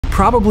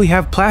probably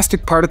have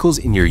plastic particles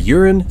in your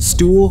urine,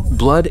 stool,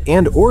 blood,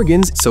 and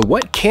organs, so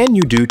what can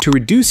you do to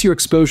reduce your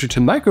exposure to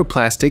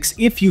microplastics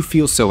if you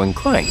feel so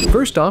inclined?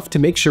 First off, to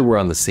make sure we're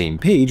on the same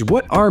page,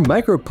 what are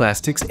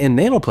microplastics and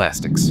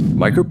nanoplastics?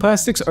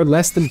 Microplastics are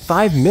less than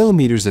 5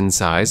 millimeters in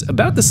size,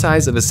 about the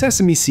size of a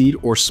sesame seed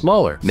or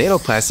smaller.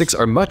 Nanoplastics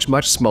are much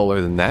smaller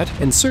than that,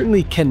 and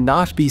certainly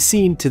cannot be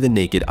seen to the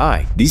naked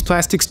eye. These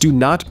plastics do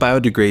not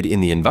biodegrade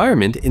in the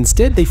environment,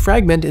 instead they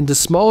fragment into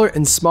smaller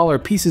and smaller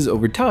pieces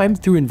over time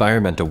through environmental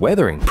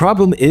weathering.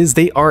 Problem is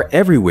they are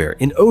everywhere,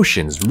 in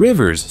oceans,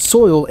 rivers,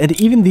 soil, and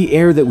even the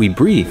air that we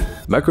breathe.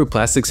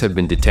 Microplastics have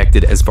been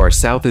detected as far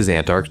south as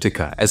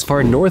Antarctica, as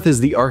far north as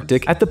the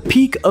Arctic, at the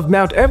peak of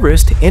Mount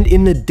Everest, and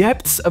in the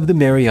depths of the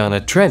Mariana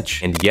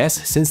Trench. And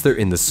yes, since they're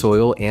in the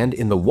soil and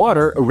in the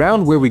water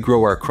around where we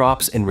grow our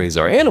crops and raise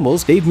our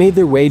animals, they've made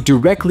their way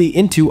directly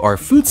into our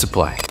food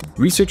supply.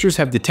 Researchers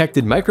have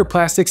detected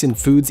microplastics in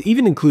foods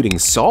even including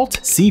salt,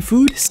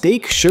 seafood,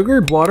 steak,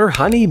 sugar, water,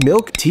 honey,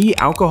 milk, tea,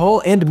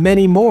 alcohol, and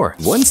many more.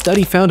 One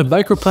study found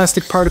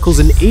microplastic particles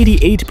in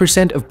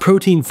 88% of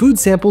protein food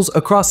samples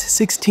across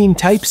 16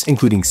 types,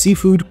 including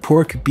seafood,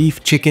 pork,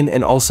 beef, chicken,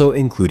 and also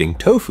including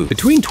tofu.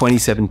 Between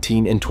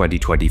 2017 and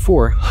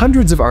 2024,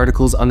 hundreds of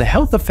articles on the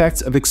health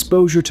effects of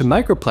exposure to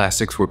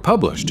microplastics were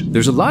published.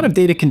 There's a lot of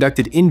data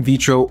conducted in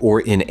vitro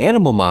or in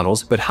animal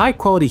models, but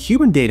high-quality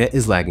human data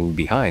is lagging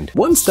behind.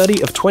 One study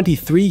of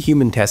 23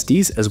 human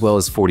testes, as well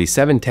as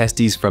 47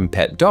 testes from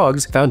pet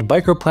dogs, found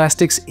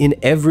microplastics in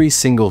every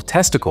single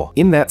testicle.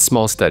 In that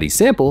small study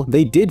sample,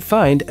 they did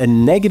find a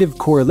negative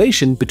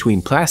correlation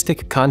between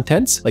plastic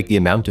contents, like the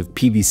amount of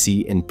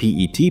PVC and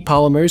PET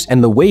polymers,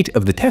 and the weight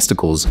of the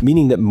testicles,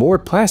 meaning that more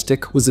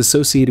plastic was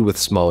associated with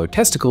smaller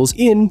testicles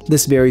in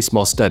this very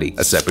small study.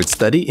 A separate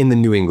study in the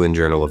New England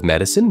Journal of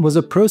Medicine was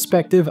a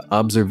prospective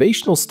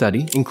observational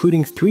study,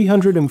 including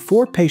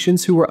 304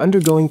 patients who were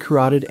undergoing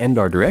carotid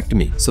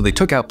endarterectomy. So they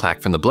took out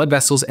plaque from the blood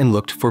vessels and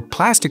looked for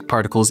plastic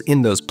particles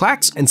in those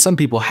plaques, and some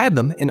people had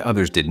them and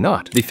others did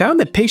not. They found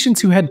that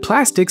patients who had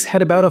plastics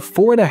had about a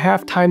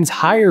 4.5 times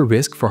higher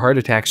risk for heart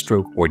attack,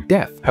 stroke, or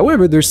death.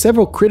 However, there's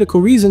several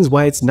critical reasons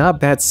why it's not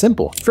that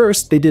simple.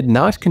 First, they did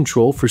not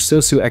control for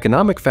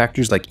socioeconomic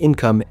factors like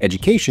income,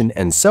 education,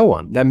 and so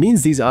on. That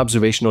means these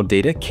observational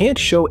data can't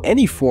show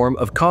any form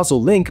of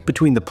causal link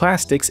between the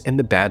plastics and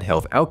the bad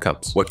health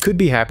outcomes. What could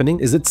be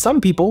happening is that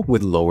some people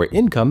with lower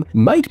income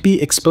might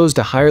be exposed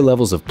to higher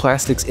levels of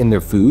plastics in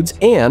their foods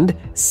and,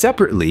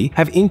 separately,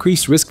 have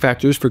increased risk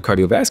factors for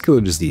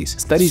cardiovascular disease.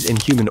 Studies in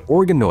human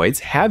organoids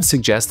have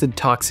suggested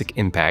toxic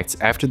impacts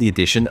after the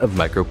addition of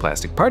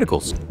microplastic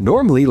particles.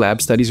 Normally,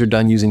 lab studies are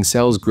done using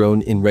cells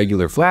grown in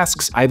regular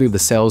flasks, either the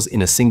cells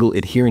in a single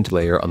adherent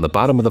layer on the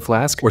bottom of the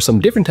flask, or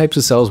some different types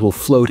of cells will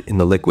float in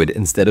the liquid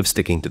instead of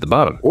sticking to the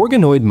bottom.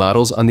 Organoid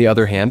models, on the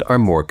other hand, are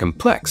more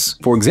complex.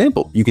 For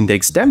example, you can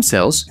take stem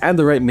cells, add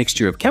the right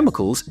mixture of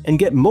chemicals, and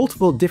get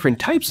multiple different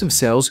types of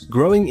cells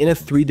growing in a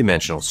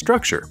three-dimensional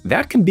structure.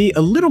 That can be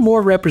a little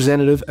more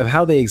representative of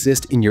how they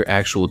exist in your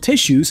actual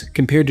tissues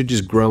compared to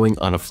just growing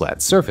on a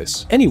flat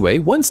surface. Anyway,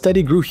 one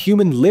study grew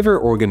human liver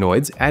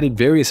organoids, added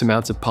various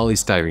amounts of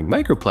polystyrene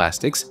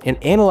microplastics,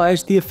 and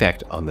analyzed the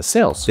effect on the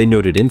cells. They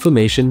noted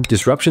inflammation,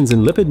 disruptions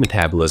in lipid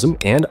metabolism,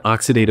 and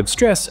oxidative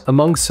stress,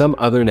 among some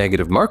other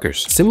negative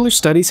markers. Similar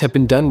studies have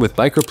been done with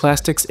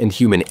microplastics in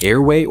human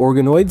airway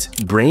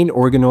organoids, brain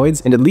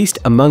organoids, and at least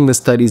among the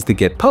studies that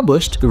get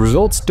published, the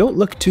results don't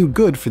look too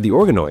good for the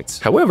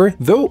organoids. However,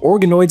 though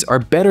organoids are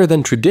better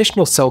than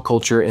traditional cell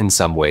culture in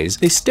some ways,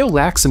 they still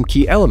lack some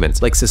key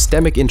elements like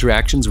systemic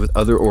interactions with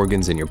other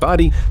organs in your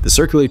body, the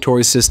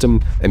circulatory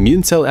system,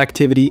 immune cell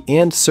activity,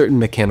 and certain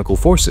mechanical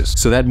forces.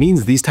 So that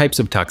means these types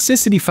of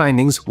toxicity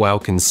findings, while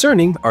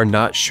concerning, are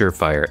not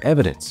surefire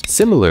evidence.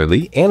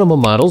 Similarly, animal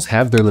models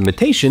have their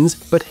limitations,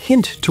 but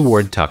hint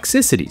toward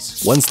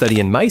toxicities. One study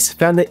in mice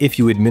found that if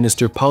you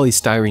administer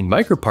polystyrene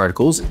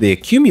microparticles, they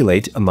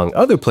accumulate, among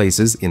other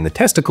places, in the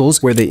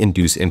testicles, where they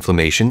induce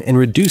inflammation and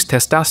reduce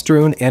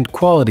testosterone and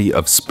quality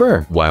of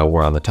sperm. While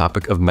we're on the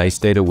topic of mice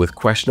data with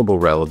questionable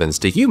relevance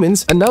to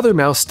humans, another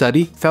mouse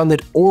study found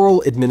that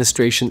oral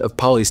administration of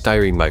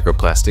polystyrene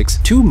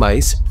microplastics to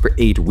mice for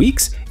 8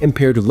 weeks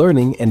impaired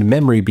learning and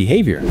memory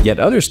behavior. Yet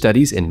other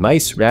studies in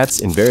mice,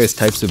 rats, and various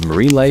types of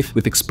marine life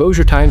with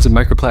exposure times of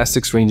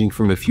microplastics ranging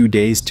from a few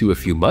days to a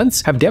few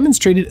months have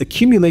demonstrated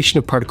accumulation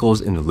of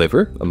particles in the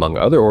liver, among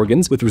other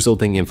organs, with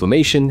resulting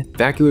inflammation,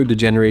 vascular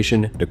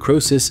degeneration,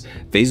 necrosis,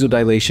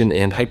 vasodilation,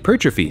 and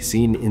hypertrophy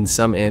seen in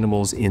some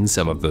animals in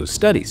some of those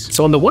studies.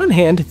 So on the one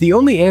hand, the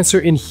only answer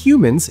in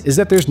humans is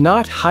that there's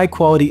not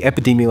high-quality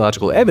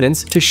epidemiological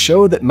evidence to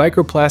show that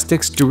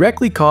microplastics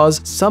directly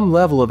cause some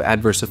level of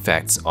adverse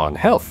effects on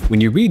health.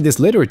 When you read this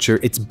literature,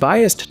 it's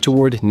biased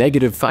toward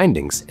negative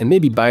findings, and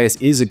maybe bias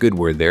is a good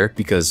word there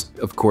because,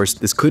 of course,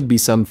 this could be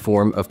some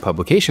form of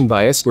publication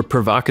bias where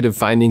provocative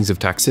findings of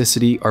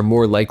toxicity are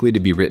more likely to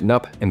be written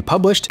up and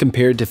published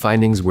compared to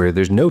findings where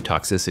there's no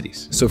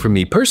toxicities. So for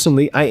me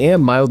personally, I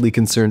am mildly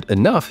concerned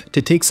enough enough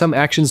to take some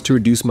actions to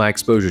reduce my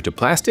exposure to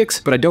plastics,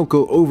 but I don't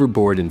go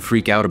overboard and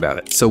freak out about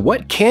it. So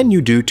what can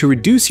you do to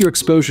reduce your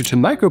exposure to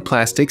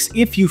microplastics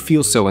if you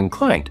feel so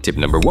inclined? Tip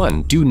number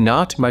 1, do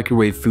not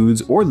microwave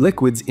foods or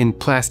liquids in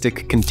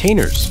plastic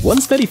containers.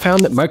 One study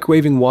found that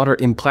microwaving water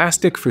in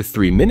plastic for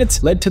 3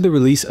 minutes led to the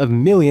release of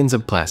millions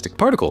of plastic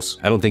particles.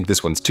 I don't think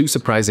this one's too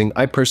surprising.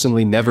 I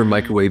personally never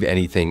microwave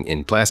anything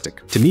in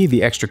plastic. To me,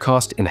 the extra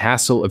cost and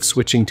hassle of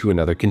switching to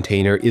another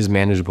container is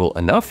manageable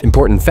enough.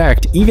 Important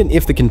fact, even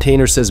if the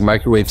container says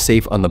microwave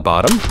safe on the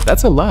bottom,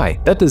 that's a lie.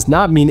 That does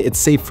not mean it's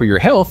safe for your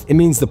health. It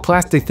means the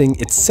plastic thing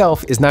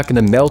itself is not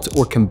going to melt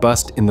or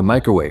combust in the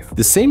microwave.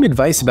 The same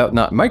advice about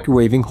not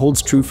microwaving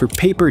holds true for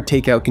paper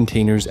takeout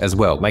containers as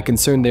well. My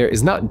concern there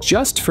is not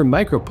just for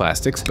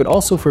microplastics, but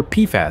also for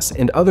PFAS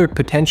and other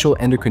potential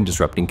endocrine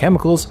disrupting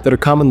chemicals that are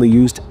commonly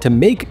used to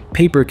make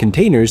paper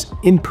containers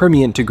impermeable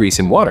to grease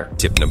and water.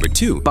 Tip number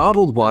 2,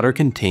 bottled water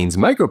contains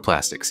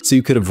microplastics, so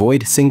you could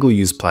avoid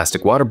single-use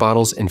plastic water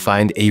bottles and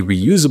find a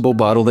reusable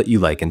bottle that you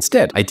like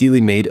instead,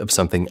 ideally made of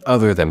something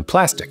other than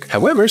plastic.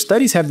 However,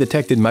 studies have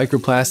detected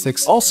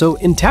microplastics also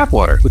in tap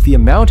water, with the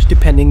amount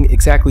depending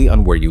exactly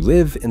on where you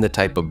live and the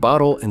type of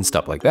bottle and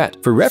stuff like that.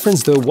 For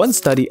reference though, one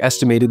study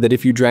estimated that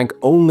if you drank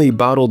only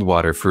bottled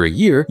water for a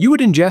year, you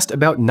would ingest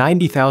about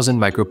 90,000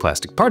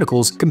 microplastic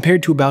particles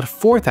compared to about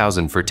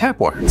 4,000 for tap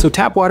water. So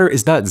tap water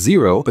is not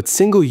zero, but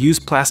single-use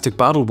plastic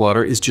bottled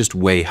water is just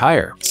way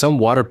higher. Some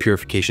water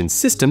purification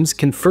systems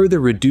can further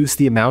reduce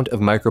the amount of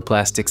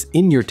microplastics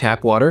in your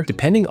tap water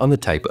depending on the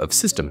type of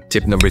system.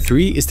 Tip number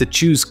 3 is to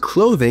choose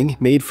clothing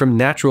made from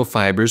natural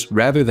fibers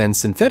rather than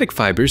synthetic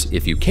fibers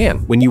if you can.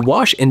 When you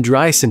wash and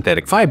dry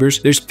synthetic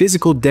fibers, there's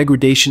physical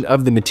degradation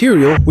of the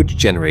material, which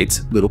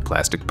generates little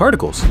plastic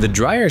particles. The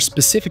dryer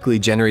specifically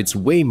generates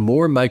way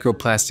more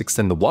microplastics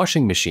than the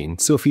washing machine,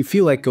 so if you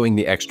feel like going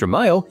the extra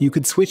mile, you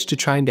could switch to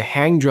trying to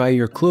hang dry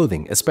your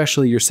clothing,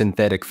 especially your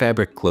synthetic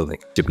fabric clothing.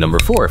 Tip number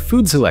 4,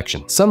 food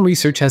selection. Some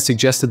research has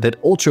suggested that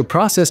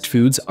ultra-processed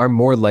foods are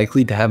more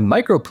likely to have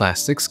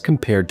microplastics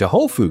compared to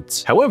whole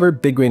foods. However,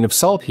 big grain of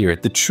salt here,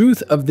 the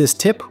truth of this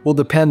tip will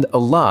depend a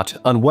lot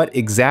on what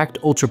exact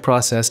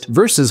ultra-processed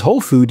versus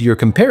whole food you're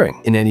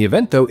comparing. In any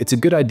event though, it's a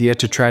good idea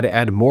to try to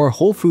add more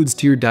whole foods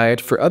to your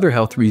diet for other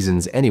health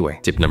reasons anyway.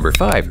 Tip number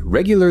 5,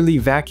 regularly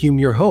vacuum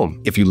your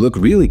home. If you look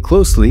really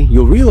closely,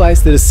 you'll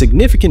realize that a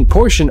significant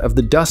portion of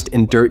the dust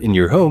and dirt in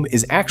your home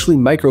is actually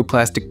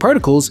microplastic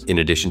particles. In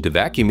addition to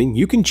vacuuming,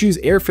 you can choose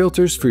air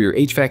filters for your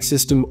HVAC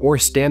system or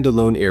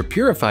standalone air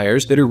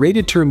purifiers that are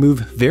rated to remove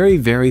very,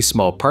 very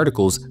small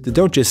particles that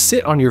don't just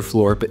sit on your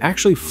floor but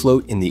actually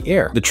float in the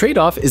air. The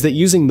trade-off is that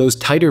using those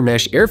tighter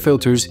mesh air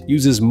filters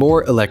uses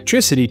more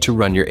electricity to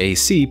run your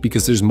AC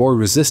because there's more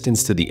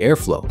resistance to the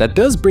airflow. That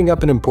does bring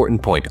up an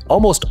important point.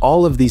 Almost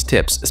all of these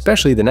tips,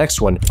 especially the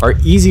next one, are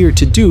easier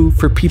to do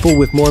for people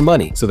with more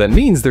money. So that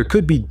means there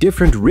could be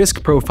different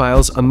risk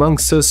profiles among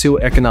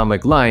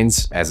socioeconomic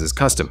lines, as is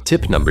custom.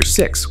 Tip number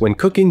 6, when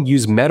cooking,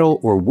 use metal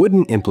or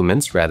wooden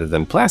implements rather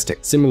than plastic.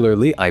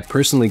 Similarly, I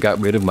personally got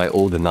rid of my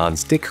old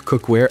non-stick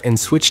cookware and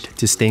switched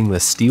to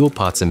stainless steel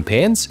pots and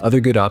pans. Other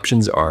good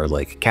options are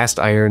like cast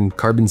iron,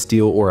 carbon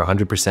steel, or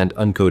 100%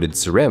 uncoated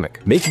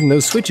ceramic. Making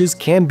those switches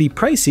can be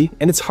pricey,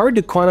 and it's hard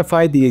to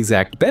quantify the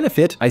exact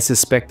benefit. I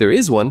suspect there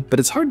is one, but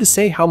it's hard to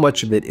say how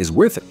much of it is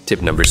worth it.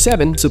 Tip number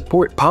 7,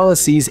 support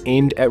policies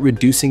aimed at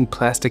reducing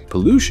plastic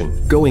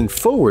pollution. Going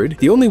forward,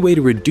 the only way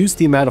to reduce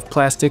the amount of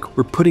plastic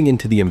we're putting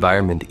into the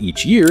environment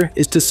each year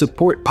is to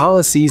support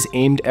policies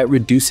aimed at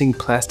reducing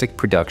plastic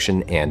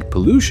production and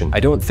pollution. I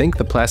don't think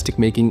the plastic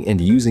making and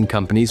using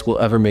companies will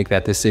ever make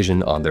that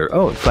decision on their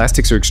own.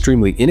 Plastics are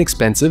extremely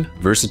inexpensive,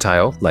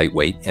 versatile,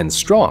 lightweight, and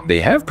strong.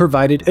 They have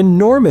provided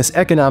enormous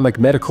economic,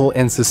 medical,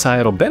 and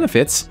societal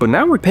benefits, but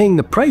now we're paying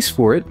the price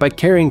for it by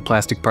carrying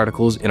plastic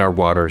particles in our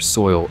water,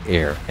 soil,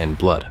 air, and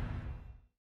blood.